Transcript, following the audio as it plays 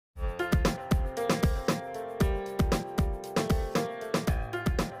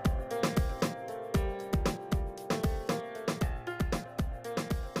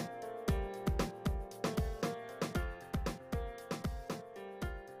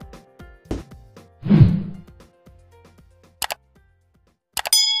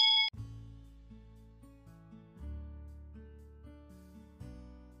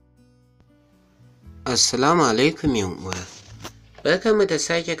Assalamu alaikum uwa. Barkanmu da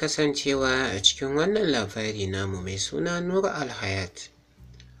sake kasancewa a cikin wannan labari namu mai suna Nurul hayat.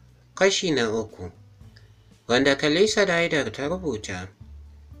 Kashi na 3 wanda Kalisa Daidar ta rubuta.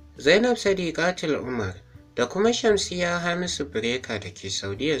 Zainab Sadiqatul Umar da kuma Shamsiya Hamisu Breka da ke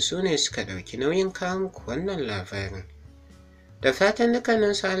Saudiya su ne suka ɗauki nauyin kawo muku wannan labarin. Da fatan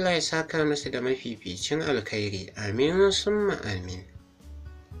dukkaninsu Allah ya saka musu da mafificin alkhairi. Amin summa amin.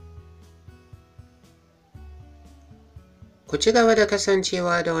 Ku ci gaba da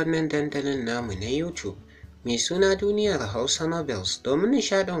kasancewa da wannan dandalin namu na YouTube mai suna Duniyar Hausa Novels domin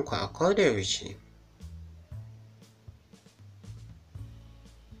nishaɗinku a kodayaushe.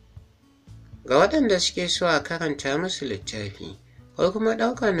 Ga waɗanda suke so a karanta musu littafi ko kuma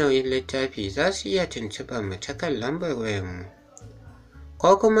ɗaukar nauyin littafi za su iya tuntuɓar mu ta kan lambar wayarmu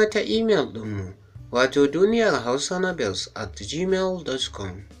ko kuma ta imel ɗinmu wato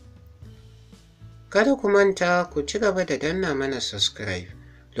duniyarhausanovels@gmail.com. Kada ku manta ku ci gaba da danna mana subscribe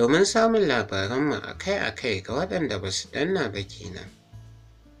domin samun labaranmu akai-akai ga waɗanda ba su danna ba kenan.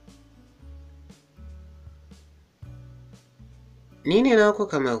 Ni ne naku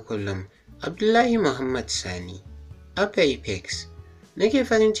kamar kullum, Abdullahi Muhammad Sani, Apex. Nake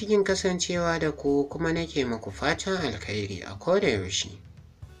farin cikin kasancewa da ku kuma nake muku fatan alkhairi a kodayaushe.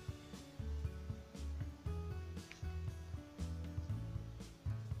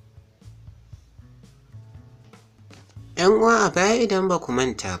 ‘Yan uwa a baya idan ba ku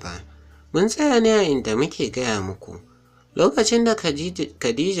manta ba, mun tsaya ne a inda muke gaya muku. Lokacin da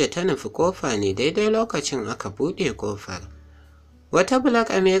Khadija ta nufi ƙofa ne daidai lokacin aka buɗe ƙofar. Wata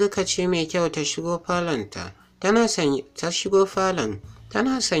Black America ce mai kyau ta shigo falon tana sanye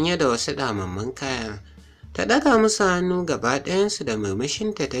da wasu ɗamammun kaya. Ta ɗaga musu hannu gaba ɗayansu da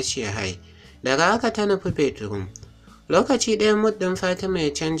murmushinta ta ce hai, daga haka ta nufi bedroom. Lokaci ɗaya muddin Fatima ya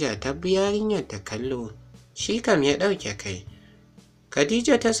canja ta bi yarinyar ta kallo. Shi kam ya ɗauke kai.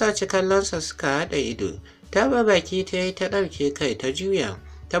 Khadija ta saci kallonsa suka haɗa ido, ta ba baki ta yi ta ɗauke kai ta juya,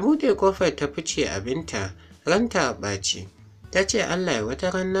 ta buɗe ƙofar ta fice abinta, ranta a ɓaci. Ta ce Allah ya wata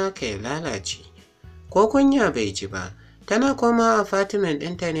ran naka ya lalace. Ko kunya bai ji ba, tana komawa apartment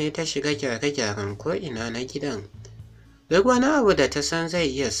ɗinta ne ta shiga gyare-gyaren ko'ina na gidan. Duk wani abu da ta san zai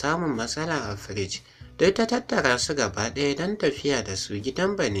iya samun matsala a firij, duk ta tattara su gaba ɗaya don tafiya da su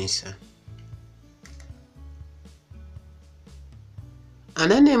gidan Banisa. A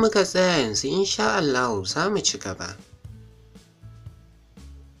nan ne muka tsaya yanzu insha Allahu za mu ci gaba.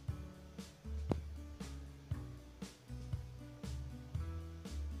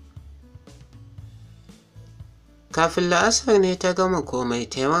 Kafin la'asar ne ta gama komai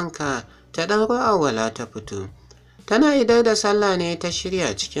ta wanka ta ɗauro awwala ta fito. Tana idar da sallah ne ta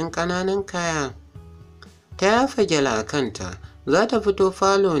shirya cikin ƙananan kaya. Ta yafa gyale a kanta, za ta fito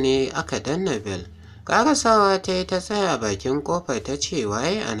falo ne aka danna bel. Ƙarasawa ta yi ta tsaya bakin ƙofar ta ce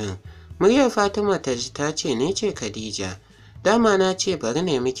waye a nan. Muryar Fatima ta ji ta ce ni ce Khadija. Dama na ce bari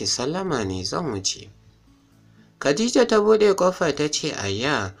ne miki sallama ne zan wuce. Khadija ta buɗe ƙofar ta ce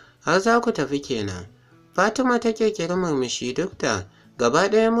ayya har za ku tafi kenan. Fatima ta ƙirƙiri murmushi duk da gaba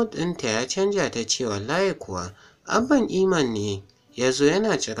ɗaya mood ɗinta ya canja ta ce wallahi kuwa abban Iman ne ya zo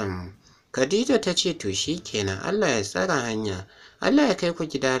yana jiran mu. Khadija ta ce to shi kenan Allah ya tsara hanya, Allah ya kai ku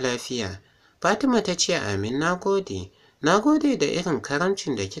gida lafiya. Fatima ta ce amin na gode da irin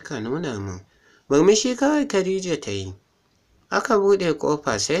karamcin da kika nuna min. Murmushi kawai Khadija ta yi. Aka buɗe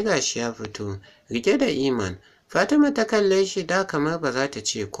ƙofa sai gashi ya fito, riƙe da Iman. Fatima ta kalle shi da kamar ba za ta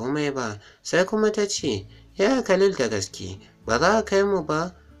ce komai ba, sai kuma ta ce, ya Khalil da gaske, ba za a kai mu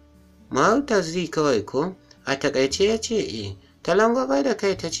ba? Mahautar zai kawai ko? A taƙaice ya ce ta langwaba da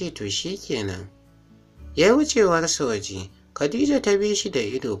kai ta ce to shi kenan. Ya yi wucewarsa waje, Khadija ta bi shi da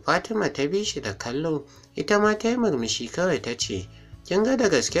ido, Fatima ta bi shi da kallo, ita ma ta yi murmushi kawai ta ce, kin ga da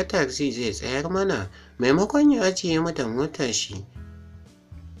gaske taxi zai tsayar mana, maimakon ya ajiye mu da motar shi.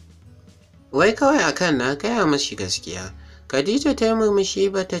 Wai kawai akan na gaya mashi gaskiya. Khadija ta yi murmushi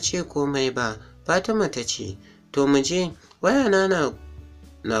ba ta ce komai ba. Fatima ta ce, to mu je, wayana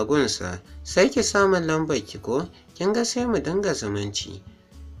na gunsa, sai ki samun lambar ki ko, kin ga sai mu dinga zumunci.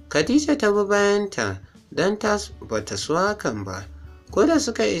 Khadija ta bi bayanta don ba ta so hakan ba. Ko da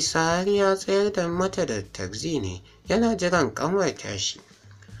suka isa har ya tsayar da mata da taxi ne, yana jiran ƙanwar tashi.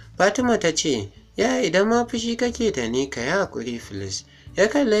 Fatima ta ce, ya idan ma fushi kake da ni ka yi haƙuri filis. Ya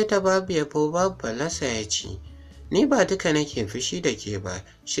kalle ta babu yabo babu fallasa ya ce, ni ba duka nake fushi da ke ba,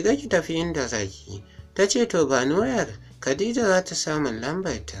 shiga ki tafi inda zaki. Ta ce to ba ni wayar, Khadija za ta samun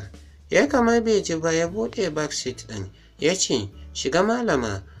lambarta. Ya kamar bai ji ba ya buɗe backseat ɗin, ya ce, shiga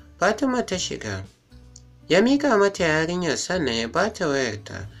malama. Fatima ta shiga. Ya mika mata yarinyar sannan ya bata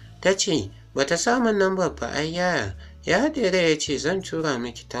wayarta. Ta ce, bata samun lambar fa ai yaya. Ya haɗe rai ya ce zan tura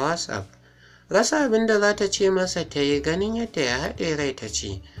miki ta WhatsApp. Rasa abin da za ta ce masa ta yi, ganin yadda ya haɗe rai ta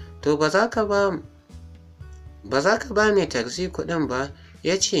ce, to ba za ka ba mai taxi kuɗin ba?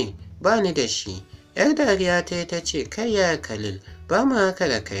 Ya ce ba ni da shi. Yar dariya ta yi ta ce kai yaya Khalil, ba mu haka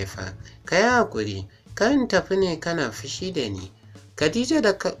da kai fa, ka yi haƙuri, kar in tafi ne kana fushi da ni. Khadija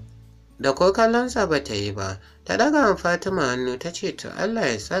da ko kallonsa ba ta yi ba, ta ɗaga wa Fatima hannu ta ce to Allah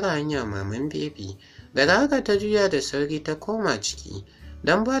ya tsara hanya maman bebi. Daga haka ta juya da sauri ta koma ciki,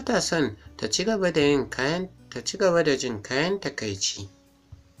 don ba ta son ta ci gaba da jin kayan takaici.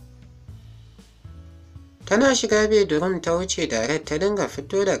 Tana shiga bedroom ta wuce direct ta dinga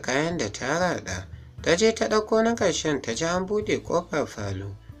fito da kayan da ta haɗa. Ta je ta ɗauko na ƙarshen ta ji an buɗe ƙofar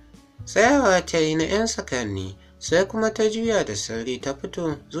falo. Tsayawa ta yi na 'yan sakanni, sai kuma ta juya da sauri ta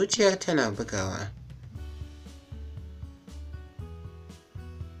fito, zuciyar tana bugawa.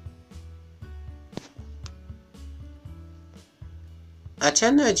 A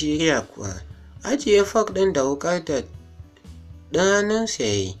can Najeriya kuwa, ajiye fork ɗin da wuƙar da ɗin hannunsa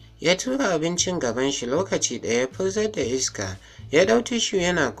ya yi, ya tura abincin gaban shi lokaci ɗaya ya furzar da iska, ya ɗau tishu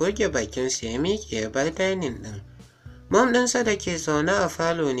yana goge bakinsa ya miƙe ya bar dainin ɗin. Mom ɗinsa da ke zaune a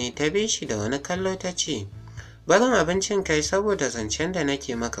falo ne ta bi shi da wani kallo ta ce, barin abincin kai saboda zancen da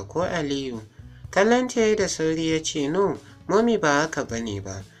nake maka ko Aliyu? Kallon ta yi da sauri ya ce no, momi ba haka bane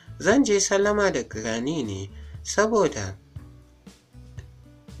ba, zan je sallama da Granny ne saboda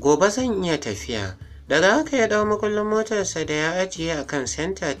gobe zan iya tafiya. Daga haka ya ɗau makullin motarsa da ya ajiye a kan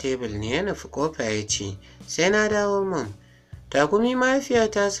center table ne ya nufi ƙofa ya ce, sai na dawo mom. Takumi mahaifiyar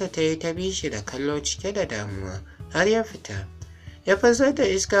tasa ta yi ta bi shi da kallo cike da damuwa har ya fita. Ya fasar da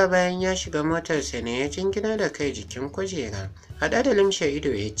iska bayan ya shiga motarsa ne ya jingina da kai jikin kujera, haɗe da limshe ido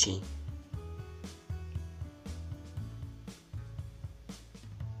ya ce,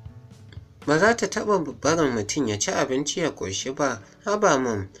 ba za ta taɓa barin mutum ya ci abinci ya ƙoshi ba, haba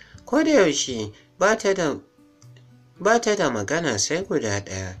mom, ko da yaushe ba ta da magana sai guda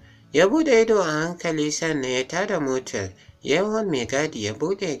ɗaya. Ya buɗe ido a hankali sannan ya tada motar, yawan mai gadi ya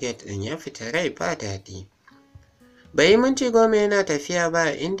buɗe gate ɗin ya fita rai ba daɗi. Bai yi minti 10 yana tafiya ba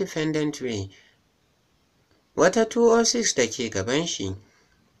a Independent Way, wata 206 da ke gaban shi.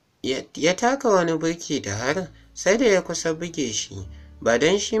 Ya taka wani birki da har sai da ya kusa buge shi, ba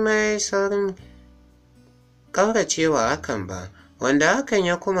don shi ma ya yi saurin ƙauracewa hakan ba, wanda hakan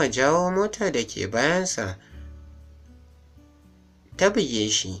ya kuma jawo motar da ke bayansa ta buge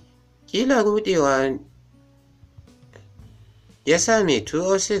shi. Ƙila ruɗewa ya sa mai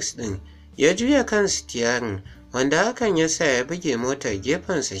 206 ɗin ya juya kan sitiyarin, wanda hakan ya sa ya buge motar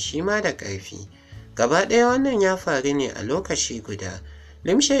gefensa shi ma da ƙarfi. Gaba ɗaya wannan ya faru ne a lokaci guda.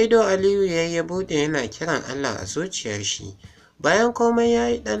 Limshe ido Aliyu ya buɗe yana kiran Allah a zuciyar shi. Bayan komai ya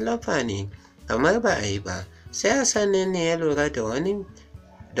yi ɗan lafa ne, kamar ba a yi ba, sai a sannan ne ya lura da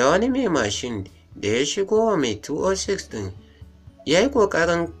wani mai mashin da ya shigo wa mai 206 ɗin. Ya yi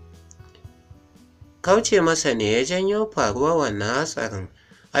ƙoƙarin kauce masa ne ya janyo faruwar wannan hatsarin.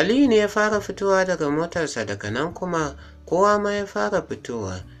 Aliyu ne ya fara fitowa daga motarsa, daga nan kuma kowa ma ya fara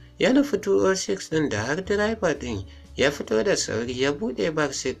fitowa. Ya nufi 206 ɗin da har direba ɗin ya fito da sauri ya buɗe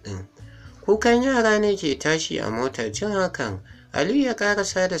bar seat ɗin. Kukan yara ne ke tashi a motar, jin hakan Aliyu ya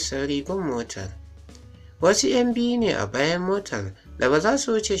ƙarasa da sauri gun motar. Wasu 'yan biyu ne a bayan motar da ba za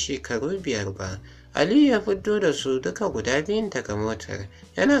su wuce shekaru 5 ba. Aliyu ya fito da su duka guda biyun daga motar,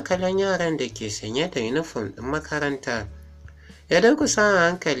 yana kallon yaran da ke sanye da yunifom ɗin makaranta. Ya durkusa a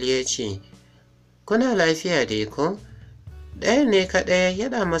hankali ya ce, kuna lafiya dai ko? Ɗayan ne kaɗai ya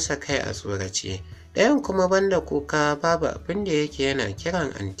yaɗa masa kai a tsorace, ɗayan kuma banda kuka babu abin da yake yana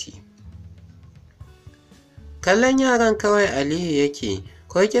kiran anti. Kallon yaran kawai Aliyu yake,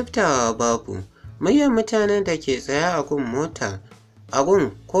 ko kyaftawa babu. Muryar mutanen da ke tsaye a gun mota,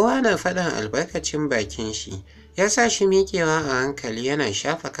 kowa na faɗin albarkacin bakin shi, ya sa shi miƙewa a hankali yana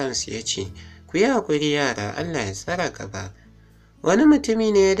shafa kansu ya ce, ku yi haƙuri yara, Allah ya tsara gaba. Wani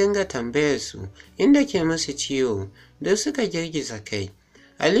mutumi ne ya dinga tambayar su inda ke musu ciwo, duk suka girgiza kai.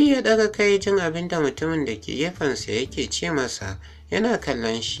 Aliyu ya ɗaga kai jin abin da mutumin da ke gefensa yake ce masa, yana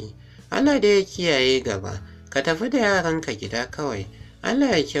kallon shi. Allah da ya kiyaye gaba, ka tafi da yaranka gida kawai,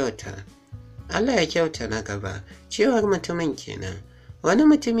 Allah ya kyauta na gaba, cewar mutumin kenan. Wani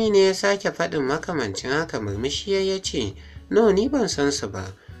mutumi ne ya sake faɗin makamancin haka, murmushi ya ce, no, ni ban san su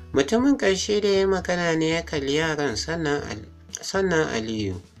ba. Mutumin ƙarshe da ya magana ne ya kalli yaran sannan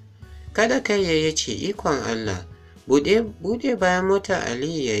Aliyu. Kada kai ya ce ikon Allah. Buɗe bayan motar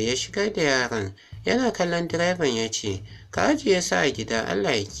Aliyu ya shigar da yaran, yana kallon direban ya ce, ka ajiye su a gida,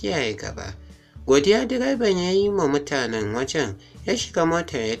 Allah ya kiyaye gaba. Godiya direban ya yi ma mutanen wajen ya shiga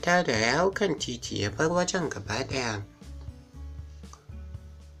motar ya tada ya hau kan titi ya bar wajen gaba ɗaya.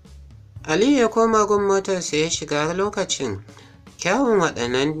 Aliyu ya koma gun motarsa ya shiga har lokacin kyawun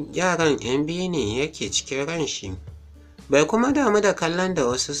waɗannan yaran 'yan biyu ne yake cikin ran shi. Bai kuma damu da kallon da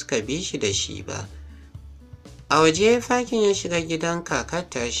wasu suka bi shi da shi ba. A waje ya fakin ya shiga gidan kakar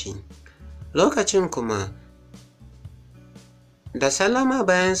tashi. Lokacin kuma da sallama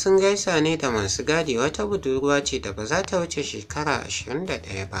bayan sun gaisa ne da masu gadi, wata budurwa ce da ba za ta wuce shekara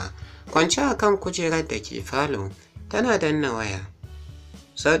 21 ba, kwance a kan kujerar da ke falo tana danna waya.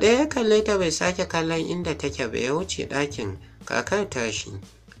 Sau ɗaya ya kalle ta bai sake kallon inda take ba, ya wuce ɗakin kakar tashi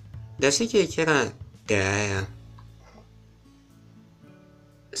da suke kira da yaya.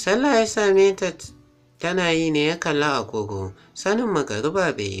 Sallah ya same ta tana yi ne, ya kalla agogo, sanin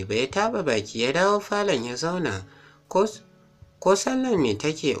magariba bai yi ba, ya taɓa baki ya dawo falon ya zauna. Ko sallar me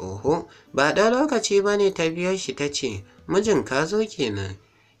take oho, ba ɗan lokaci ba ne ta biyo shi ta ce, mijin ka zo kenan.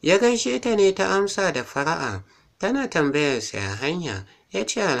 Ya gaishe ta ne ta amsa da fara'a, tana tambayarsa ya hanya, ya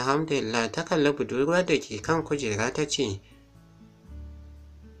ce alhamdulillah. Ta kalli budurwar da ke kan kujera ta ce,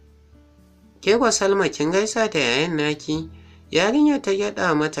 ke kwa Salma kin gaisa da yayan naki? Yarinyar ta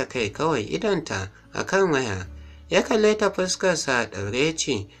gyaɗa mata kai kawai, idonta a kan waya. Ya kalle ta fuskarsa a ɗaure ya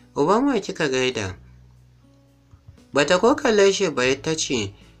ce, uban wa kika gaida? Bata ko kalle shi ba, ta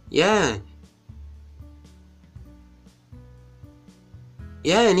ce, yaya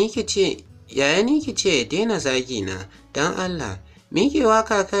ni ki ce ya daina zagi na don Allah. Miƙewa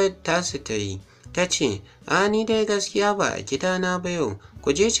kakar tasu ta yi, ta ce, a ni dai gaskiya ba a gidana ba yau,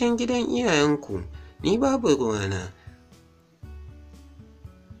 ku je can gidan iyayenku, ni babu ruwana.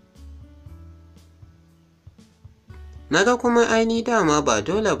 Naga kuma aini dama ba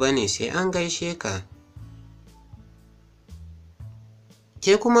dole ba ne sai an gaishe ka.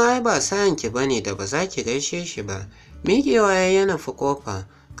 Ke kuma ai ba sa'anki ba ne da ba za ki gaishe shi ba. Miƙewa ya nufi ƙofa,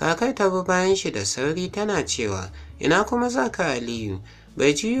 kakar ta bi bayan shi da sauri tana cewa, ina kuma za ka Aliyu?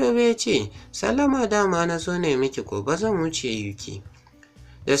 Bai juyo ba ya ce, sallama dama na zo ne miki, gobe zan wuce yuki.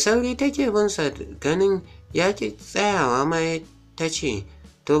 Da sauri take bin sa, ganin ya ki tsayawa ma ta ce,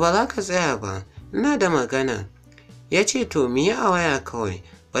 to ba za ka tsaya ba, ina da magana. Ya ce to mu yi a waya kawai.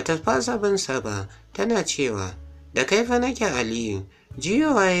 Bata fasa bin sa ba, tana cewa, da kai fa nake Aliyu.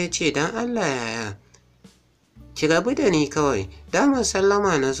 Jiyowa ya ce, don Allah yaya, ki rabu da ni kawai, damar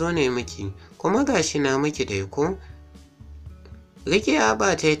sallama na zo ne miki, kuma gashi na miki dai ko? Rike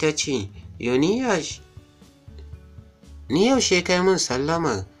aba ta ce, yo ni yaushe kai min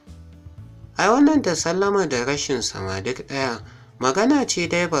sallamar? Ai wannan da sallama da rashin sama duk ɗaya. Magana ce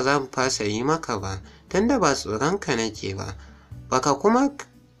dai ba za mu fasa yi maka ba, tunda ba tsoronka nake ba, baka kuma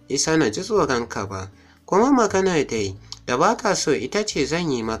isa na ji tsoronka ba. Kuma maganar dai da baka so ita ce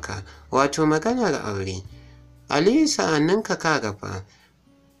zan yi maka, wato maganar aure. Aliyu sa'anninka ka gafa.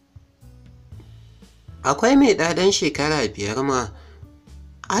 Akwai mai ɗan shekara 5 ma,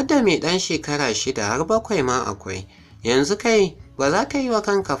 har da mai ɗan shekara 6 har 7 ma akwai. Yanzu kai ba za ka yi wa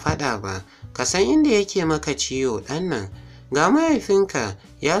kanka faɗa ba, ka san inda yake maka ciwo ɗan nan. Ga mahaifinka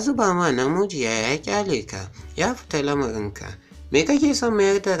ya zuba ma namiji ya kyale ka, ya fita lamarinka. Me kake son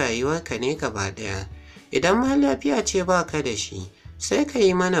mayar da rayuwarka ne gaba ɗaya? Idan ma lafiya ce ba ka da shi, sai ka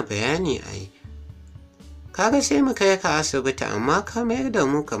yi mana bayani ai. Kaga sai mu kai ka asibiti, amma ka mayar da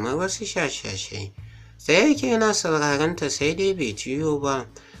mu kamar wasu shashashai. Sai yake yana sauraron ta, sai dai bai juyo ba.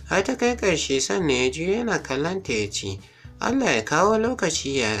 Har ta kai ƙarshe sannan ya juyo yana kallon ta ya ce, Allah ya kawo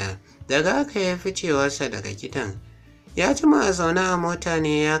lokaci yaya. Daga haka ya ficewarsa daga gidan. Ya jima a zaune a mota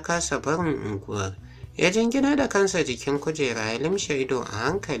ne, ya kasa barin unguwar. Ya jingina da kansa jikin kujera, ya limshe ido a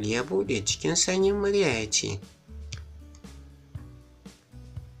hankali, ya buɗe cikin sanyin murya ya ce,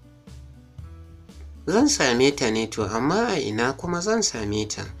 zan same ta ne to, amma a ina kuma zan same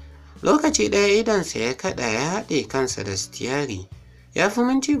ta? Lokaci ɗaya idonsa ya kaɗa, ya haɗe kansa da sitiyari. Ya fi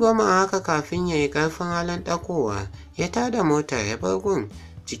minti 10 a haka kafin ya yi ƙarfin halin ɗakowa, ya tada mota ya bar gun,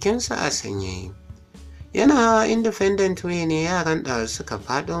 jikinsa a sanyaye. Yana hawa Independent Way ne yaran ɗazu suka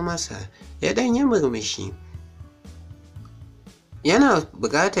faɗo masa, ya ɗan yi murmushi. Yana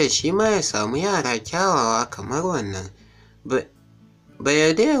buƙatar shi ma ya samu yara kyawawa kamar wannan. Bai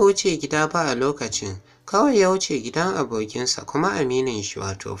yarda ya wuce gida ba a lokacin, kawai ya wuce gidan abokinsa kuma aminin shi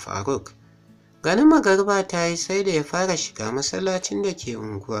wato Faruk. Ganin magariba ta yi sai da ya fara shiga masallacin da ke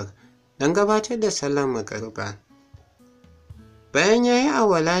unguwar don gabatar da sallar magariba. Bayan ya yi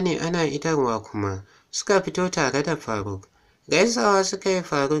awwala ne ana idarwa kuma suka fito tare da Faruk. Gaisawa suka yi.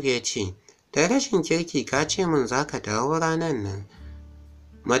 Faruk ya ce, da rashin kirki ka ce min za ka dawo ranar nan.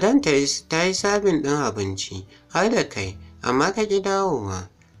 Madan ta yi sabin ɗin abinci har da kai, amma ka ƙi dawowa.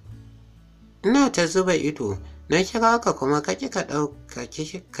 Ina ta zuba ido, Na kira ka kuma ka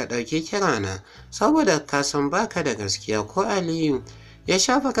ɗauki kirana saboda ka san baka da gaskiya ko Aliyu. Ya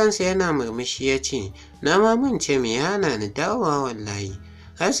shafa kansa yana murmushi ya ce, na mamance me ya hana ni dawowa wallahi.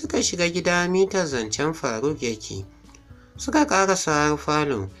 Har suka shiga gida mitar zancen Faruk yake. Suka ƙarasa har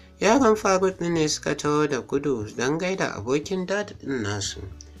falo, yaran Faruk ɗin ne suka taho da gudu don gaida abokin dadi ɗin nasu.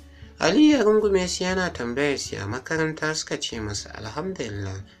 Aliyu ya rungume su yana tambayar su a makaranta, suka ce masa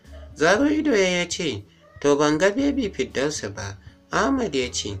alhamdulillah. Zaro ido ya ce, to ban ga baby Firdausu ba. Ahmad ya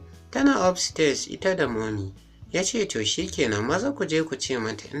ce, tana upstairs ita da momi. Ya ce to shikenan, maza ku je ku ce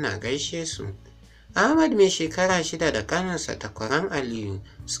mata ina gaishe su. Ahmad mai shekara 6 da ƙaninsa takwaran Aliyu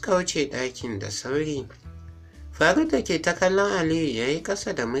suka wuce ɗakin da sauri. Faruk da ke ta kallon Aliyu ya yi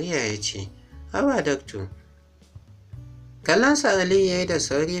ƙasa da murya ya ce, haba dakto. Kallonsa Aliyu ya yi da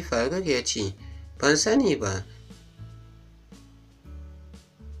sauri. Faruk ya ce, ban sani ba,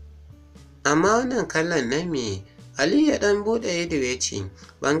 amma wannan kallon na me? Aliyu ya ɗan buɗe ido ya ce,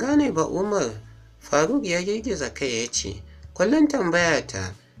 ban gane ba Umar. Faruk ya girgiza kai ya ce, kullum tambaya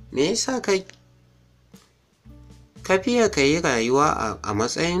ta, me yasa ka fiye ka yi rayuwa a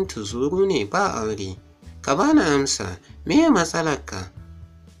matsayin tuzuru ne ba aure? Ka bani amsa, me matsalarka?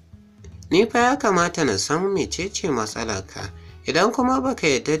 Ni fa ya kamata na san mecece matsalarka. Idan kuma baka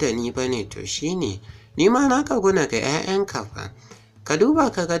yarda da ni bane to shine, ni ma na kaguna ga 'ya'yanka fa. Ka duba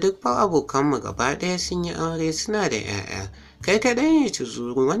ka ga duk fa abokanmu gaba ɗaya sun yi aure suna da 'ya'ya. Kai kaɗai ne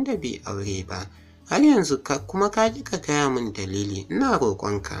tuzuru wanda bai aure ba. Har yanzu kuma ka ƙi ka gaya min dalili, ina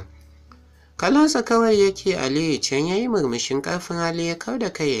roƙonka. Kallonsa kawai yake. Aliyu can ya yi murmushin ƙarfin hali ya kau da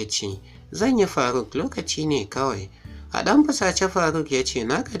kai ya ce, zan yi Faruk, lokaci ne kawai. A ɗan fusace Faruk ya ce,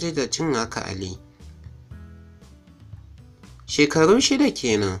 na gaji da jin haka Ali. Shekaru 6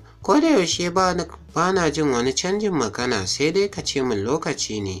 kenan, ko da yaushe ba na jin wani canjin magana sai dai ka ce min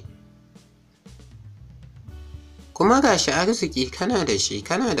lokaci ne. Kuma ga shi arziki kana da shi,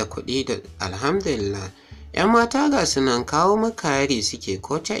 kana da kuɗi da alhamdulillah. 'Yan mata ga su nan kawo maka hari suke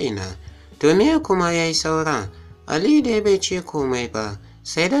ko ta ina. To me kuma ya yi saura? Ali dai bai ce komai ba,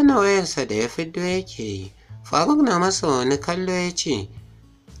 sai da na wayarsa da ya fiddo yake yi. Faruk na masa wani kallo ya ce,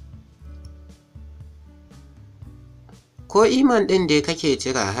 ko iman ɗin dai kake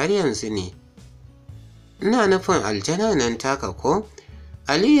jira har yanzu ne? Ina nufin aljana nan taka ko?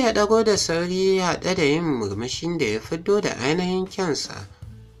 Ali ya ɗago da sauri haɗe da yin murmushin da ya fiddo da ainihin kyansa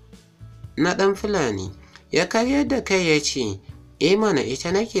na ɗan Fulani. Ya karyar da kai ya ce, mana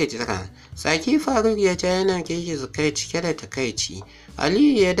ita nake jira. Tsaki Faruk ya ja yana girgiza kai cike da takaici.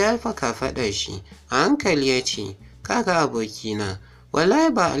 Aliyu ya dafa kafaɗar shi a hankali ya ce, kaga abokina,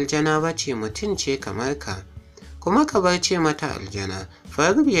 wallahi ba aljana ba ce, mutum ce kamar ka. Kuma ka bar ce mata aljana.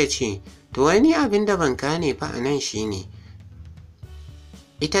 Faruk ya ce, to wani abin da ban gane ba a nan shine,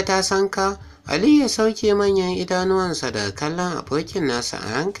 ita ta san ka? Aliyu ya sauke manyan idanuwansa daga kallon abokin nasa a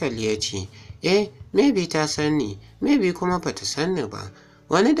hankali ya ce, maybe ta san ni, maybe kuma bata san ni ba.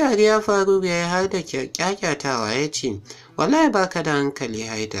 Wani dariya Faruk ya yi har da kyakyatawa ya ce, wallahi baka da hankali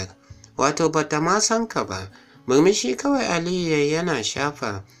Haidar, wato bata ma san ka ba. Murmushi kawai Aliyu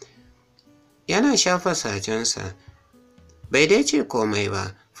yana shafa sajensa, bai dai ce komai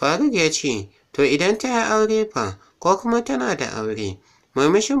ba. Faruk ya ce, to idan ta yi aure fa, ko kuma tana da aure?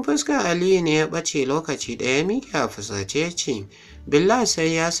 Murmushin fuskar Aliyu ne ya ɓace lokaci ɗaya, miƙe a fusace ya ce, billah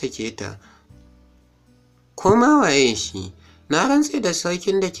sai ya sake ta. Ko ma waye shi, na rantse da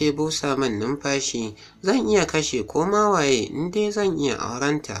sarkin da ke busa min numfashi, zan iya kashe ko ma waye in dai zan iya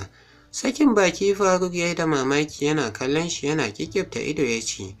aurenta. Sakin baki Faruk ya yi da mamaki yana kallon shi yana kikifta ido ya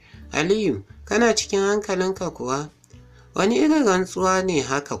ce, Aliyu, kana cikin hankalinka kuwa? Wani irin rantsuwa ne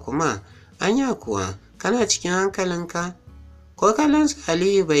haka kuma? Anya kuwa, kana cikin hankalinka? Ko kallonsa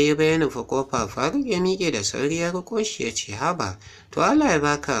Aliyu bai yi ba ya nufi ƙofa. Faruk ya miƙe da sauri ya riƙo shi ya ce, haba, to Allah ya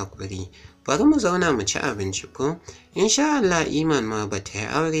baka haƙuri. Bari mu zauna mu ci abinci ko? Insha Allah Iman ma ba ta yi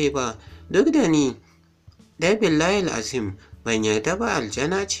aure ba, duk da ni dai billahi azim ban yarda ba,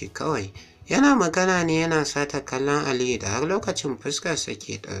 aljana ce kawai. Yana magana ne yana sata kallon Aliyu da har lokacin fuskarsa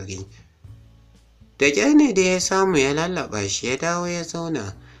ke ɗauri. Da ƙyar ne da ya samu ya lallaɓa shi ya dawo ya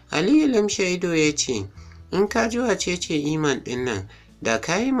zauna. Aliyu limshe ido ya ce, in ka ji wace ce Iman ɗin nan, da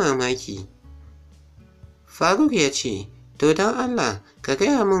ka yi mamaki. Faruk ya ce, to don Allah ka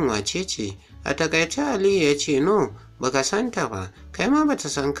gaya min wace ce. A takaice Aliyu ya ce, no, baka santa ba, kai ma bata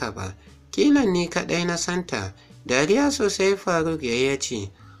san ka ba, kilan ni kaɗai na santa. Dariya sosai Faruk ya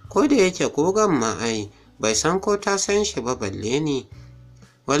ce, ko da yake gogon ma ai bai san ko ta san shi ba balle ni.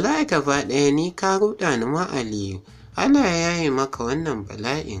 Wallahi gaba ɗaya ni ka ruɗa ni ma Aliyu, Allah ya yaye maka wannan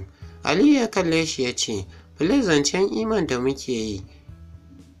bala'in. Aliyu ya kalle shi ya ce, please zancen Iman da muke yi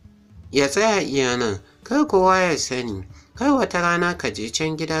ya tsaya iya nan, kar kowa ya sani, kar wata rana ka je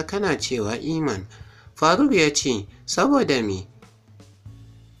can gida kana cewa Iman. Faruk ya ce, saboda me?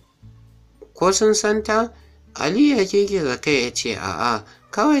 Ko sun santa? Ali ya girgiza kai ya ce, a'a,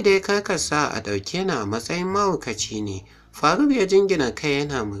 kawai dai kar ka sa a ɗauke ni a matsayin mahaukaci ne. Faruk ya jingina kai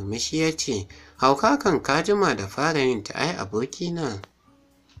yana murmushi ya ce, hauka kan ka jima da fara yin ta ai abokina.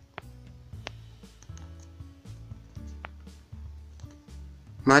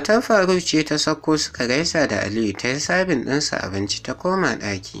 Matar Faruk ce ta sauko suka gaisa da Aliyu ta yi sabin ɗinsa abinci ta koma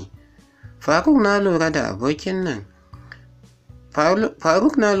ɗaki. Faruk na lura da abokin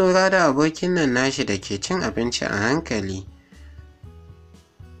nan nashi da ke cin abinci a hankali.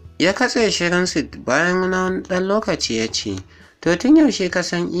 Ya katse shirinsu bayan ɗan lokaci ya ce, to tun yaushe ka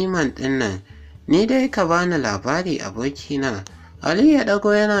san Iman ɗin nan? Ni dai ka bani labari abokina. Aliyu ya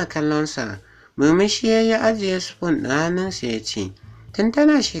ɗago yana kallonsa, murmushi ya yi ajiye spoon ɗin hannunsa ya ce, tun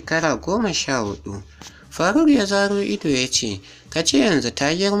tana shekara 14. Faruk ya zaro ido ya ce, ka ce yanzu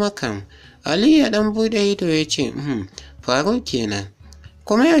ta girma kam. Aliyu ya ɗan buɗe ido ya ce, Faruk kenan.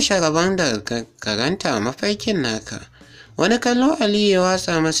 Kuma yaushe rabon da karanta a mafarkin naka? Wani kallo Aliyu ya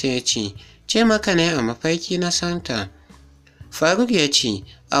watsa masa ya ce maka ne a mafarki na santa. Faruk ya ce,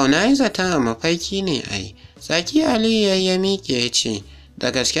 na yi zaton a mafarki ne ai. Tsaki Aliyu ya miƙe ya ce, da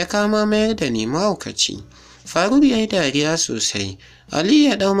gaske ka ma mayar da ni mahaukaci. Faruk ya yi dariya sosai. Aliyu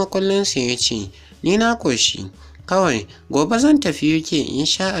ya ɗau makullinsa ya ce, ni na ƙoshi. Kawai gobe zan tafi UK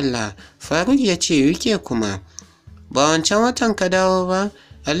insha Allah. Faruk ya ce, UK kuma? Ba wancan watan ka dawo ba?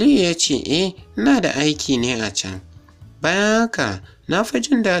 Aliyu ya ce, ina da aiki ne a can. Bayan haka na fi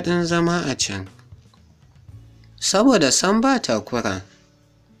jin daɗin zama a can. Saboda san ba takura.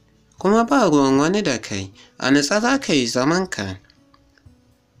 Kuma ba ruwan wani da kai, a nutsa za ka yi zamanka.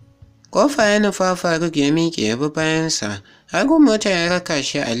 Ƙofa ya nufa Faruk ya miƙe ya bi bayansa. Hagun mota ya raka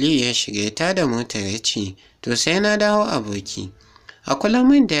shi Aliyu ya shiga ta da motar ya ce, to sai na dawo aboki. A kula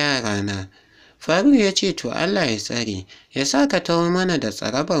min da yarana. Faruk ya ce to Allah ya tsare, ya sa ka taho mana da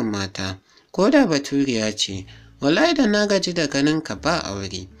tsarabar mata, ko da baturiya ce, wallahi da na gaji da ganin ka ba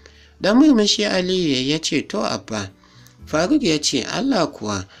aure. Dan murmushi Aliyu ya ce to abba. Faruk ya ce Allah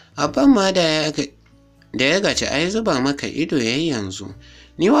kuwa, abban ma da ya gaji ai zuba maka ido yayi yanzu.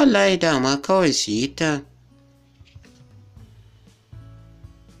 Ni wallahi dama kawai su yi ta.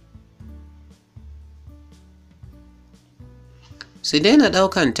 Su daina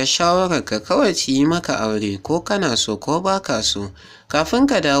ɗaukan ta shawarar ka kawai su yi maka aure ko kana so ko baka so, kafin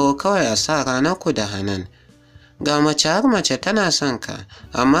ka dawo kawai a sa ranar ku da Hanan. Ga mace har mace tana son ka,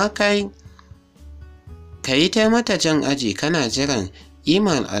 amma ka yi ta mata jan aji kana jiran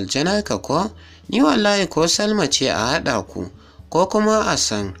Iman aljanar ka ko? Ni wallahi ko Salma ce a haɗa ku, ko kuma a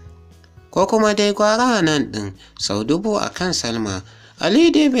san, ko kuma dai gwara Hanan ɗin sau 1000 a kan Salma.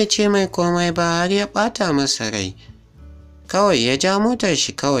 Ali dai bai ce mai komai ba har ya ɓata masa rai. Kawai ya ja motar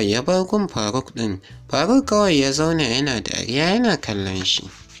shi kawai ya bar gun Faruk ɗin. Faruk kawai ya zauna yana dariya yana kallon shi.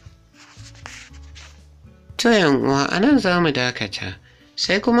 To uwa a nan za mu dakata,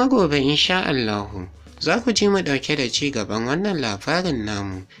 sai kuma gobe insha Allahu za ku ji mu ɗauke da ci gaban wannan labarin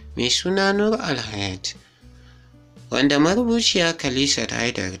namu mai suna Nurul hayat, wanda marubuciya Khalisat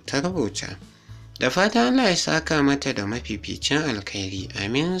Haidar ta rubuta. Da fatan Allah ya saka mata da mafificin alkhairi,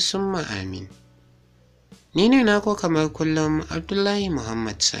 amin summa amin. Ni ne nako kamar kullum Abdullahi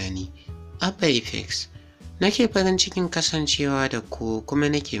Muhammad Sani, Abba Effects. Nake farin cikin kasancewa da ku kuma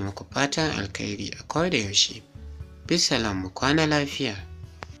nake muku fatan alkhairi a koda yaushe. Bisalam mu kwana lafiya.